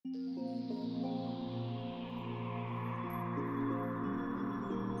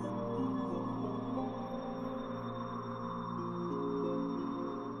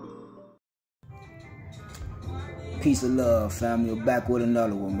Peace and love, family. We're back with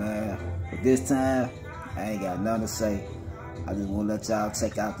another one, man. But this time, I ain't got nothing to say. I just want to let y'all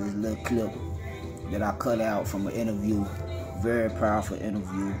check out this little clip that I cut out from an interview. Very powerful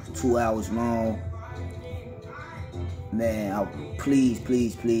interview. 2 hours long. Man, please,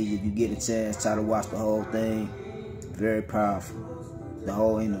 if you get a chance, try to watch the whole thing. Very powerful. The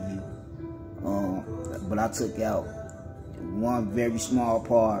whole interview. But I took out one very small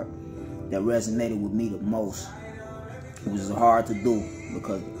part that resonated with me the most. It was hard to do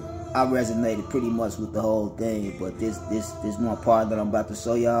because I resonated pretty much with the whole thing, but this one part that I'm about to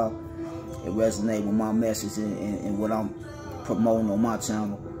show y'all, it resonated with my message and what I'm promoting on my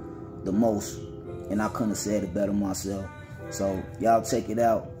channel the most, and I couldn't have said it better myself. So y'all check it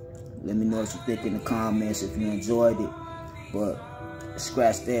out. Let me know what you think in the comments if you enjoyed it. But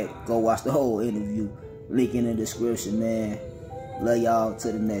scratch that. Go watch the whole interview. Link in the description, man. Love y'all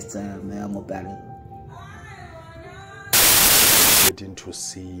till the next time, man. I'm about it. Getting to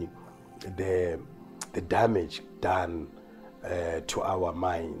see the damage done to our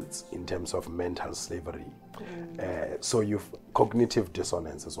minds in terms of mental slavery. So cognitive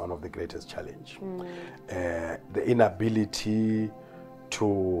dissonance is one of the greatest challenge. The inability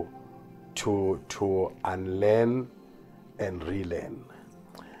to unlearn and relearn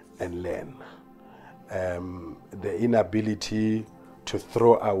and learn. The inability to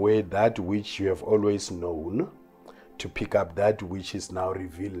throw away that which you have always known, to pick up that which is now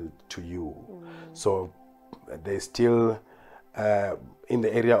revealed to you. So there's still, in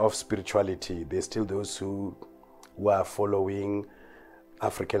the area of spirituality, there's still those who are following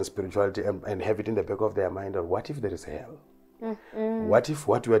African spirituality and have it in the back of their mind of what if there is hell? What if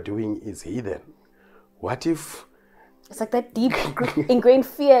what we are doing is hidden? What if... It's like that deep ingrained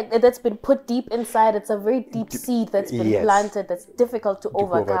fear that's been put deep inside. It's a very deep seed that's been planted that's difficult to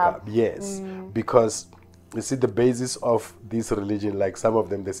overcome. Yes, because you see the basis of this religion, like some of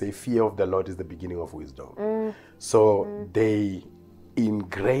them, they say fear of the Lord is the beginning of wisdom. So they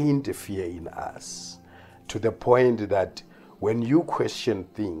ingrained fear in us to the point that when you question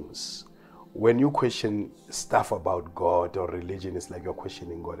things, when you question stuff about God or religion, it's like you're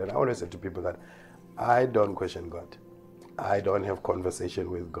questioning God. And I always say to people that I don't question God. I don't have conversation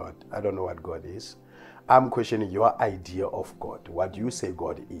with God. I don't know what God is. I'm questioning your idea of God, what you say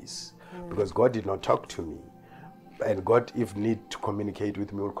God is. Because God did not talk to me. And God, if need to communicate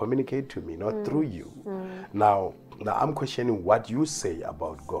with me, will communicate to me, not through you. Now I'm questioning what you say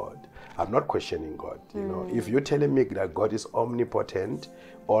about God. I'm not questioning God. You know, if you're telling me that God is omnipotent,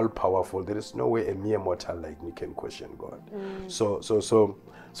 all powerful, there is no way a mere mortal like me can question God. So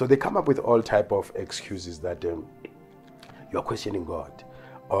they come up with all type of excuses that you're questioning God,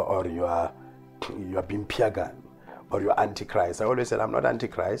 or you are being pagan, or you're antichrist. I always said I'm not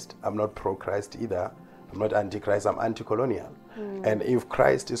antichrist. I'm not pro-Christ either. I'm not antichrist. I'm anti-colonial. And if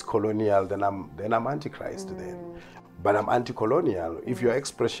Christ is colonial, then I'm antichrist then. But I'm anti-colonial if your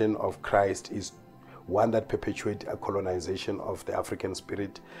expression of Christ is one that perpetuates a colonization of the African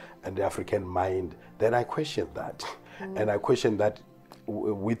spirit and the African mind. Then I question that, and I question that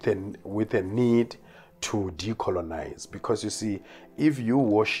with a need to decolonize. Because you see, if you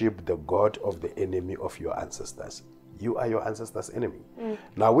worship the God of the enemy of your ancestors, you are your ancestors' enemy.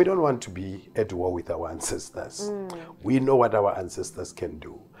 Now, we don't want to be at war with our ancestors. We know what our ancestors can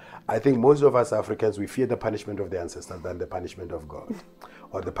do. I think most of us Africans, we fear the punishment of the ancestors than the punishment of God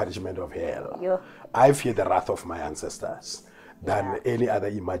or the punishment of hell. I fear the wrath of my ancestors than any other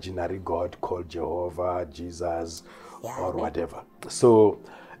imaginary God called Jehovah, Jesus, or whatever. So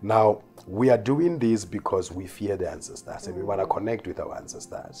now we are doing this because we fear the ancestors and we want to connect with our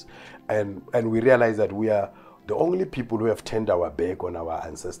ancestors. And we realize that we are the only people who have turned our back on our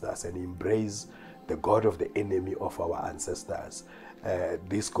ancestors and embrace the God of the enemy of our ancestors.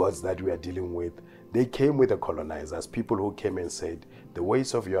 These gods that we are dealing with, they came with the colonizers, people who came and said, the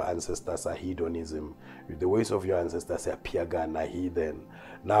ways of your ancestors are hedonism, the ways of your ancestors are pagan, are heathen.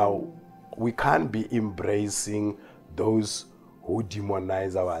 Now, we can't be embracing those who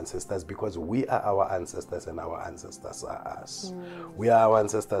demonize our ancestors because we are our ancestors and our ancestors are us. We are our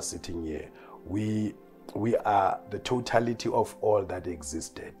ancestors sitting here. We are the totality of all that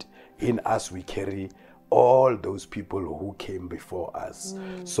existed. In us we carry all those people who came before us.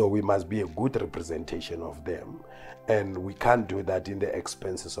 So we must be a good representation of them. And we can't do that in the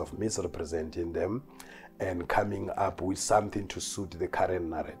expenses of misrepresenting them and coming up with something to suit the current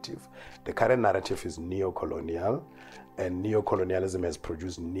narrative. The current narrative is neo-colonial, and neo-colonialism has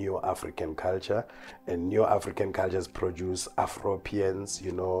produced neo-African culture, and neo-African cultures produce Afropians,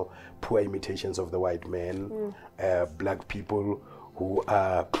 you know, poor imitations of the white man, black people who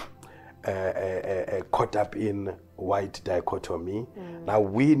are caught up in white dichotomy. Now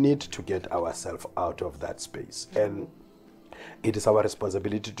we need to get ourselves out of that space, and it is our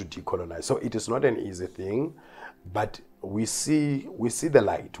responsibility to decolonize. So it is not an easy thing, but we see the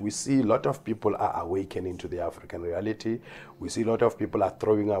light. We see a lot of people are awakening to the African reality. We see a lot of people are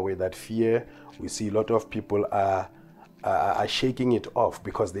throwing away that fear. We see a lot of people are shaking it off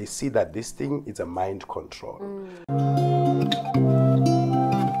because they see that this thing is a mind control.